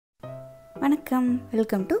வணக்கம்,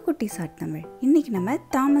 welcome to குட்டீஸ் art Tamil. இன்றைக்கி நம்ம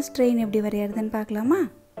தாமஸ் ட்ரெயின் எப்படி வரைகிறதுன்னு பார்க்கலாமா?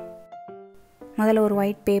 முதல்ல ஒரு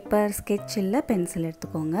ஒயிட் பேப்பர், ஸ்கெட்ச் இல்லை பென்சில்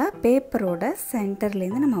எடுத்துக்கோங்க. பேப்பரோட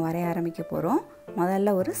சென்டர்லேருந்து நம்ம வரைய ஆரம்பிக்க போகிறோம்.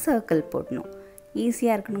 முதல்ல ஒரு சர்க்கிள் போடணும்.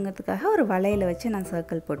 ஈஸியாக இருக்கணுங்கிறதுக்காக ஒரு வளையலை வச்சு நான்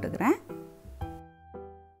சர்க்கிள் போட்டுக்கிறேன்.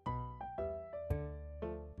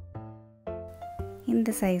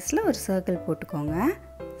 இந்த சைஸில் ஒரு சர்க்கிள் போட்டுக்கோங்க.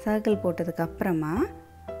 சர்க்கிள் போட்டதுக்கப்புறமா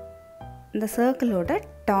இந்த சர்க்கிளோட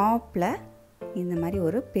டாப்பில் இந்த மாதிரி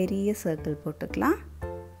ஒரு பெரிய சர்க்கிள் போட்டுக்கலாம்.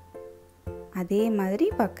 அதே மாதிரி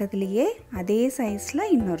பக்கத்துலேயே அதே சைஸில்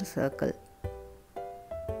இன்னொரு சர்க்கிள்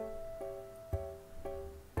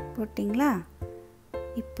போட்டிங்களா?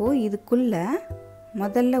 இப்போது இதுக்குள்ளே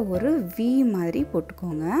முதல்ல ஒரு வி மாதிரி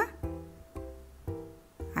போட்டுக்கோங்க.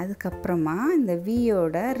 அதுக்கப்புறமா இந்த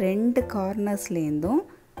வியோட 2 கார்னர்ஸ்லேருந்தும்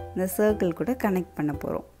இந்த சர்க்கிள் கூட கனெக்ட் பண்ண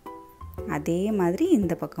போகிறோம். அதே மாதிரி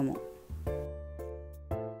இந்த பக்கமும்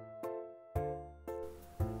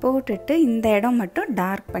போட்டுட்டு இந்த இடம் மட்டும்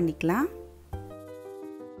டார்க் பண்ணிக்கலாம்.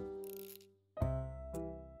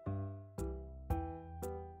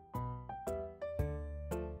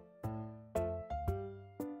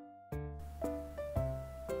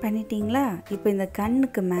 பண்ணிட்டீங்களா? இப்போ இந்த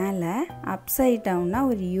கண்ணுக்கு மேலே அப்சைட் டவுனாக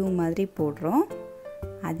ஒரு யூ மாதிரி போடுறோம்.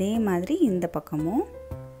 அதே மாதிரி இந்த பக்கமும்.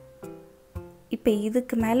 இப்போ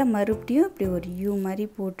இதுக்கு மேலே மறுபடியும் இப்படி ஒரு யூ மாதிரி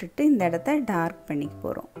போட்டுட்டு இந்த இடத்த டார்க் பண்ணிக்க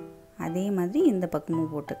போகிறோம். அதே மாதிரி இந்த பக்கமும்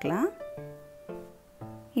போட்டுக்கலாம்.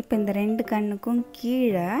 இப்போ இந்த 2 கண்ணுக்கும்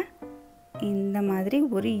கீழே இந்த மாதிரி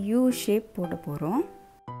ஒரு யூ ஷேப் போட போகிறோம்.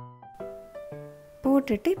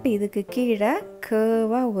 போட்டுட்டு இப்போ இதுக்கு கீழே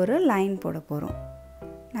கர்வாக ஒரு லைன் போட போகிறோம்.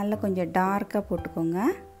 நல்லா கொஞ்சம் டார்க்காக போட்டுக்கோங்க.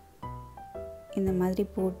 இந்த மாதிரி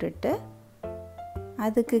போட்டுட்டு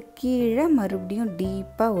அதுக்கு கீழே மறுபடியும்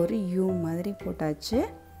டீப்பாக ஒரு யூ மாதிரி போட்டாச்சு.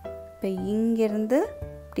 இப்போ இங்கேருந்து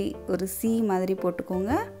இப்படி ஒரு சி மாதிரி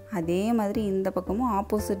போட்டுக்கோங்க. அதே மாதிரி இந்த பக்கமும்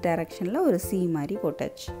ஆப்போசிட் டைரக்ஷனில் ஒரு சி மாதிரி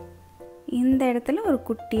போட்டாச்சு. இந்த இடத்துல ஒரு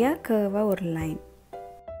குட்டியாக கர்வாக ஒரு லைன்.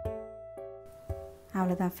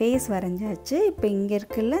 அவ்வளோதான், ஃபேஸ் வரைஞ்சாச்சு. இப்போ இங்கே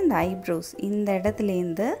இருக்குல்ல இந்த ஐப்ரோஸ், இந்த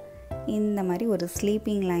இடத்துலேருந்து இந்த மாதிரி ஒரு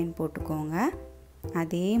ஸ்லீப்பிங் லைன் போட்டுக்கோங்க.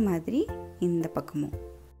 அதே மாதிரி இந்த பக்கமும்.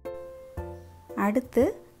 அடுத்து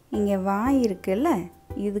இங்கே வாய் இருக்குல்ல,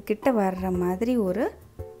 இதுக்கிட்ட வர்ற மாதிரி ஒரு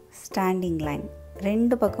ஸ்டாண்டிங் லைன்.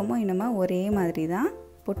 2 பக்கமும் இனிமே ஒரே மாதிரி தான்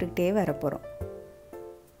போட்டுக்கிட்டே வரப்போகிறோம்.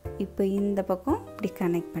 இப்போ இந்த பக்கம் இப்படி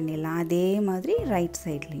கனெக்ட் பண்ணிடலாம். அதே மாதிரி ரைட்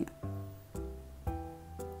சைட்லேயும்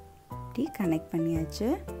இப்படி கனெக்ட் பண்ணியாச்சு.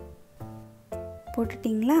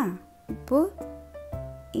 போட்டுட்டிங்களா? இப்போது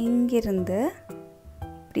இங்கிருந்து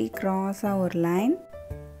இப்படி க்ராஸாக ஒரு லைன்,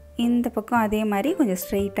 இந்த பக்கம் அதே மாதிரி கொஞ்சம்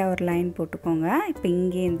ஸ்ட்ரெயிட்டாக ஒரு லைன் போட்டுக்கோங்க. இப்போ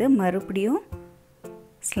இங்கேருந்து மறுபடியும்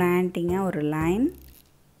ஸ்லாண்டிங்காக ஒரு லைன்,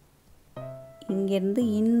 இங்கேருந்து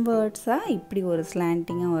இன்வர்ட்ஸாக இப்படி ஒரு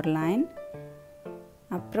ஸ்லாண்டிங்காக ஒரு லைன்,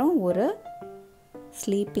 அப்புறம் ஒரு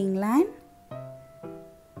ஸ்லீப்பிங் லைன்,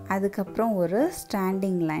 அதுக்கப்புறம் ஒரு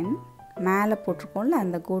ஸ்டாண்டிங் லைன். மேலே போட்டிருக்கோம்ல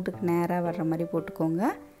அந்த கோட்டுக்கு நேராக வர்ற மாதிரி போட்டுக்கோங்க.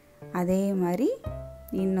 அதே மாதிரி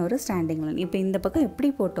இன்னொரு ஸ்டாண்டிங் லைன். இப்போ இந்த பக்கம் எப்படி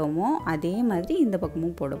போட்டோமோ அதே மாதிரி இந்த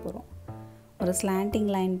பக்கமும் போட போகிறோம். ஒரு ஸ்லாண்டிங்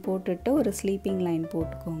லைன் போட்டுட்டு ஒரு ஸ்லீப்பிங் லைன்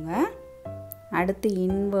போட்டுக்கோங்க. அடுத்து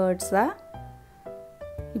இன்வர்ட்ஸாக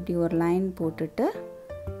இப்படி ஒரு லைன் போட்டுட்டு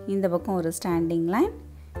இந்த பக்கம் ஒரு ஸ்டாண்டிங் லைன்,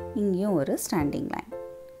 இங்கேயும் ஒரு ஸ்டாண்டிங் லைன்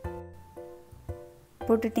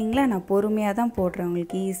போட்டுட்டிங்களா? நான் பொறுமையாக தான் போடுறேன்,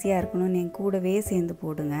 உங்களுக்கு ஈஸியாக இருக்கணும்னு என் கூடவே சேர்ந்து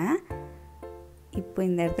போடுங்க. இப்போ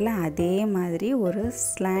இந்த இடத்துல அதே மாதிரி ஒரு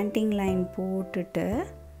ஸ்லாண்டிங் லைன் போட்டுட்டு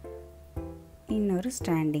இன்னொரு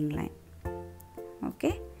ஸ்டாண்டிங் லைன்.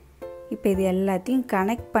 ஓகே, இப்போ இது எல்லாத்தையும்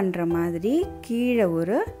கனெக்ட் பண்ணுற மாதிரி கீழே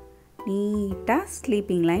ஒரு நீட்டாக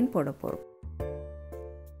ஸ்லீப்பிங் லைன் போட போகிறோம்.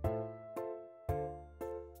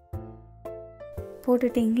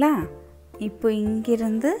 போட்டுட்டிங்களா? இப்போ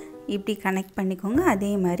இங்கிருந்து இப்படி கனெக்ட் பண்ணிக்கோங்க.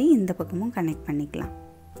 அதே மாதிரி இந்த பக்கமும் கனெக்ட் பண்ணிக்கலாம்.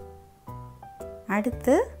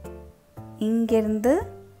 அடுத்து இங்கேருந்து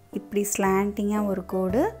இப்படி ஸ்லாண்டிங்காக ஒரு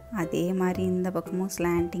கோடு, அதே மாதிரி இந்த பக்கமும்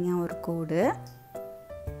ஸ்லாண்டிங்காக ஒரு கோடு.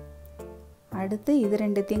 அடுத்து இது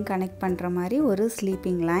 2த்தையும் கனெக்ட் பண்ணுற மாதிரி ஒரு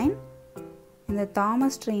ஸ்லீப்பிங் லைன். இந்த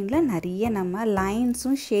தாமஸ் ட்ரெயினில் நிறைய நம்ம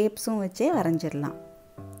லைன்ஸும் ஷேப்ஸும் வச்சே வரைஞ்சிடலாம்.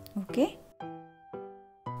 ஓகே,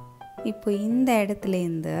 இப்போ இந்த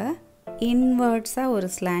இடத்துலேருந்து இன்வர்ட்ஸாக ஒரு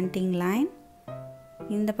ஸ்லாண்டிங் லைன்,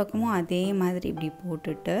 இந்த பக்கமும் அதே மாதிரி இப்படி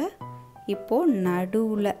போட்டுட்டு இப்போது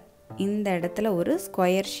நடுவில் இந்த இடத்துல ஒரு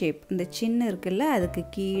ஸ்கொயர் ஷேப், இந்த சின்ன இருக்குல்ல அதுக்கு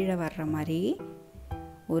கீழே வர்ற மாதிரி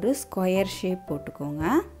ஒரு ஸ்கொயர் ஷேப் போட்டுக்கோங்க.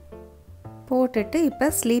 போட்டுட்டு இப்போ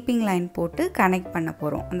ஸ்லீப்பிங் லைன் போட்டு கனெக்ட் பண்ண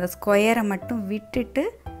போகிறோம். அந்த ஸ்கொயரை மட்டும் விட்டுட்டு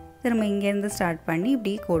திரும்ப இங்கேருந்து ஸ்டார்ட் பண்ணி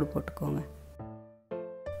இப்படி கோடு போட்டுக்கோங்க.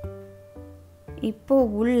 இப்போ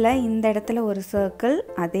உள்ள இந்த இடத்துல ஒரு சர்க்கிள்,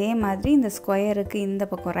 அதே மாதிரி இந்த ஸ்கொயருக்கு இந்த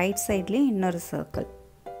பக்கம் ரைட் சைட்லேயும் இன்னொரு சர்க்கிள்.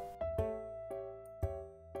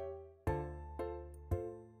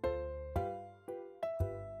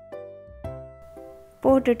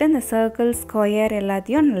 போட்டுட்டு இந்த சர்க்கிள் ஸ்கொயர்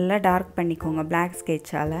எல்லாத்தையும் நல்லா டார்க் பண்ணிக்கோங்க பிளாக்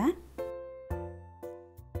ஸ்கெட்சால்.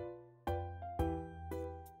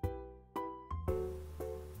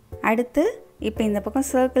 அடுத்து இப்போ இந்த பக்கம்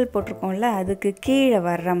சர்க்கிள் போட்டிருக்கோம்ல, அதுக்கு கீழே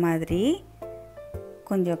வர்ற மாதிரி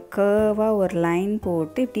கொஞ்சம் கர்வாக ஒரு லைன்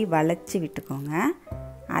போட்டு இப்படி வளைச்சி விட்டுக்கோங்க.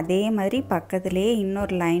 அதே மாதிரி பக்கத்துலேயே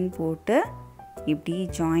இன்னொரு லைன் போட்டு இப்படி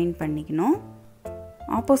ஜாயின் பண்ணிக்கணும்.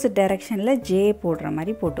 ஆப்போசிட் டைரெக்ஷனில் ஜே போடுற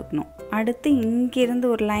மாதிரி போட்டுக்கணும். அடுத்து இங்கேருந்து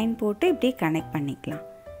ஒரு லைன் போட்டு இப்படி கனெக்ட் பண்ணிக்கலாம்.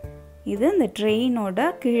 இது இந்த ட்ரெயினோட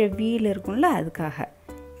கீழே வீல் இருக்கும்ல, அதுக்காக.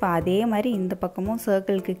 இப்போ அதே மாதிரி இந்த பக்கமும்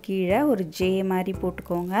சர்க்கிளுக்கு கீழே ஒரு ஜே மாதிரி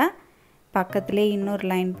போட்டுக்கோங்க. பக்கத்துலேயே இன்னொரு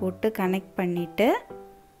லைன் போட்டு கனெக்ட் பண்ணிவிட்டு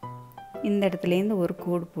இந்த இடத்துலேருந்து ஒரு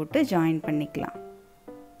கோடு போட்டு ஜாயின் பண்ணிக்கலாம்.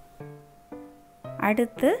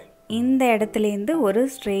 அடுத்து இந்த இடத்துலேருந்து ஒரு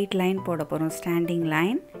ஸ்ட்ரெயிட் லைன் போட போகிறோம், ஸ்டாண்டிங்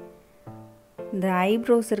லைன். இந்த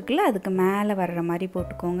ஐப்ரோஸ் இருக்குல்ல, அதுக்கு மேலே வர்ற மாதிரி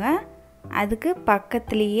போட்டுக்கோங்க. அதுக்கு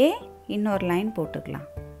பக்கத்துலேயே இன்னொரு லைன் போட்டுக்கலாம்.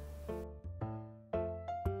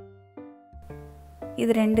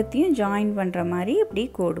 இது ரெண்டுத்தையும் ஜாயின் பண்ணுற மாதிரி இப்படி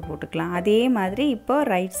கோடு போட்டுக்கலாம். அதே மாதிரி இப்போ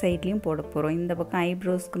ரைட் சைட்லேயும் போட போகிறோம். இந்த பக்கம்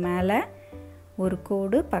ஐப்ரோஸ்க்கு மேலே ஒரு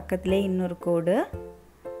கோடு, பக்கத்துலேயே இன்னொரு கோடு,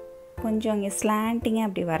 கொஞ்சம் இங்கே ஸ்லாண்டிங்காக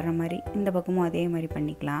அப்படி வர்ற மாதிரி இந்த பக்கமும் அதே மாதிரி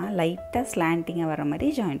பண்ணிக்கலாம். லைட்டாக ஸ்லாண்டிங்காக வர்ற மாதிரி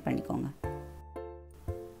ஜாயின் பண்ணிக்கோங்க.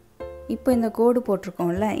 இப்போ இந்த கோடு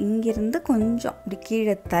போட்டிருக்கோம்ல, இங்கேருந்து கொஞ்சம் இப்படி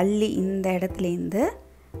கீழே தள்ளி இந்த இடத்துலேருந்து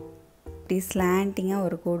இப்படி ஸ்லாண்டிங்காக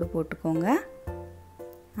ஒரு கோடு போட்டுக்கோங்க.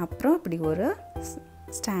 அப்புறம் இப்படி ஒரு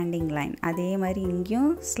ஸ்டாண்டிங் லைன், அதே மாதிரி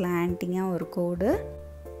இங்கேயும் ஸ்லாண்டிங்காக ஒரு கோடு,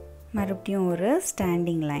 மறுபடியும் ஒரு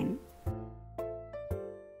ஸ்டாண்டிங் லைன்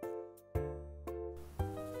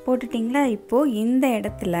போட்டுட்டிங்களா? இப்போது இந்த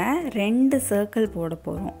இடத்துல 2 சர்க்கிள் போட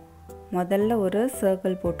போகிறோம். முதல்ல ஒரு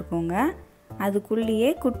சர்க்கிள் போட்டுக்கோங்க, அதுக்குள்ளேயே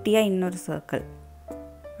குட்டியாக இன்னொரு சர்க்கிள்.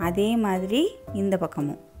 அதே மாதிரி இந்த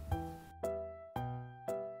பக்கமும்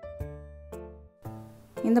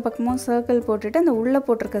சர்க்கிள் போட்டுட்டு அந்த உள்ளே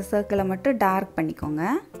போட்டிருக்க சர்க்கிளை மட்டும் டார்க் பண்ணிக்கோங்க.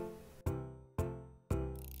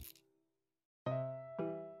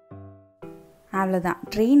 அவ்வளோதான்,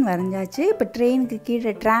 ட்ரெயின் வரைஞ்சாச்சு. இப்போ ட்ரெயினுக்கு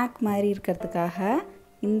கீழே ட்ராக் மாதிரி இருக்கிறதுக்காக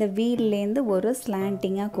இந்த வீல்லேருந்து ஒரு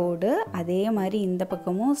ஸ்லாண்டிங்காக கோடு, அதே மாதிரி இந்த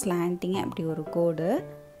பக்கமும் ஸ்லாண்டிங்காக அப்படி ஒரு கோடு.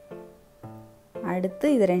 அடுத்து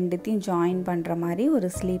இது ரெண்டுத்தையும் ஜாயின் பண்ணுற மாதிரி ஒரு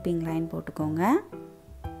ஸ்லீப்பிங் லைன் போட்டுக்கோங்க.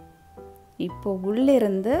 இப்போ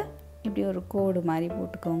உள்ளிருந்து இப்படி ஒரு கோடு மாதிரி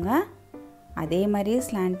போட்டுக்கோங்க. அதே மாதிரியே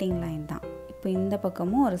ஸ்லாண்டிங் லைன் தான். இப்போ இந்த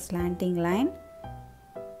பக்கமும் ஒரு ஸ்லாண்டிங் லைன்,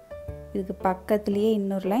 இதுக்கு பக்கத்துலேயே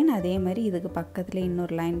இன்னொரு லைன், அதே மாதிரி இதுக்கு பக்கத்துலேயே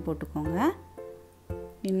இன்னொரு லைன் போட்டுக்கோங்க.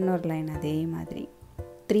 இன்னொரு லைன் அதே மாதிரி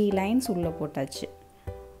 3 லைன்ஸ் உள்ளே போட்டாச்சு.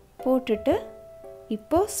 போட்டுட்டு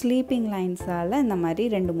இப்போது ஸ்லீப்பிங் லைன்ஸால் இந்த மாதிரி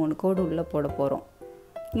 2-3 கோடு உள்ளே போட போகிறோம்.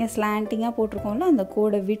 இங்கே ஸ்லாண்டிங்காக போட்டிருக்கோம்ல, அந்த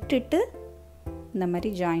கோடை விட்டுட்டு இந்த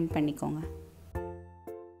மாதிரி ஜாயின் பண்ணிக்கோங்க.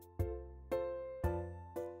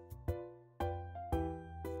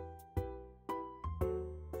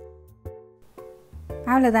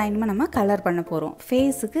 அவ்வளோதான், இனிமேல் நம்ம கலர் பண்ண போகிறோம்.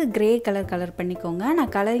 ஃபேஸுக்கு க்ரே கலர் பண்ணிக்கோங்க.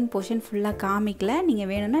 நான் கலரிங் போர்ஷன் ஃபுல்லாக காமிக்கல, நீங்கள்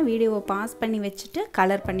வேணும்னா வீடியோவை பாஸ் பண்ணி வச்சுட்டு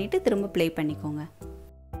கலர் பண்ணிவிட்டு திரும்ப ப்ளே பண்ணிக்கோங்க.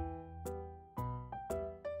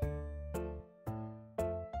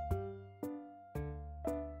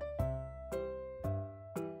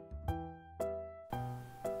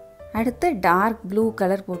 அடுத்து டார்க் ப்ளூ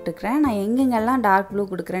கலர் போட்டுக்கிறேன். நான் எங்கெங்கெல்லாம் டார்க் ப்ளூ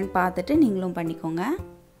கொடுக்குறேன்னு பார்த்துட்டு நீங்களும் பண்ணிக்கோங்க.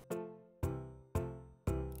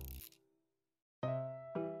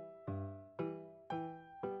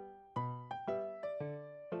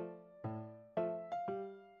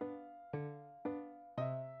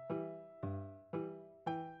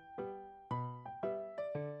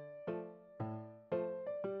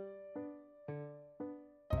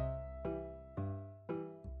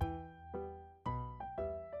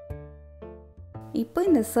 இப்போ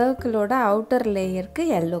இந்த சர்க்கிளோட அவுட்டர் லேயருக்கு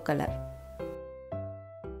எல்லோ கலர்,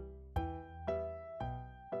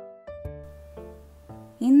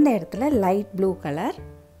 இந்த இடத்துல லைட் ப்ளூ கலர்,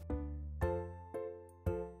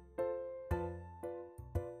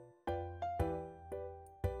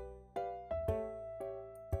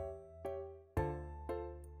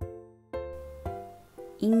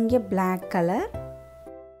 இங்கே பிளாக் கலர்,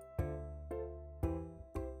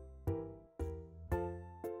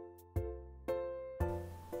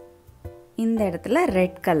 இந்த இடத்துல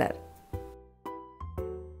ரெட் கலர்.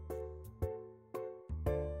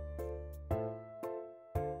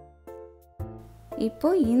 இப்போ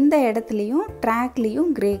இந்த இடத்துலையும் ட்ராக்லேயும்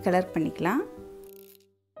கிரே கலர் பண்ணிக்கலாம்.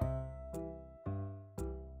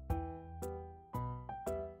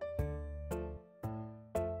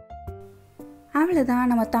 அவ்வளோதான்,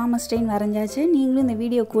 நம்ம தாமஸ் ட்ரெயின் வரைஞ்சாச்சு. நீங்களும் இந்த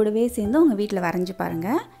வீடியோ கூடவே சேர்ந்து உங்கள் வீட்டில் வரைஞ்சி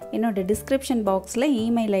பாருங்கள். என்னோடய டிஸ்கிரிப்ஷன் பாக்ஸில்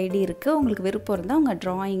இமெயில் ஐடி இருக்குது. உங்களுக்கு விருப்பம் இருந்தால் உங்கள்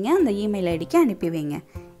ட்ராயிங்கை அந்த இமெயில் ஐடிக்கு அனுப்பி வைங்க.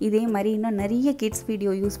 இதே மாதிரி இன்னும் நிறைய கிட்ஸ்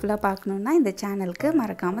வீடியோ யூஸ்ஃபுல்லாக பார்க்கணுன்னா இந்த சேனலுக்கு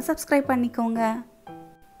மறக்காமல் சப்ஸ்கிரைப் பண்ணிக்கோங்க.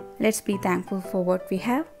 Let's be thankful for what we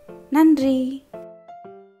have. நன்றி.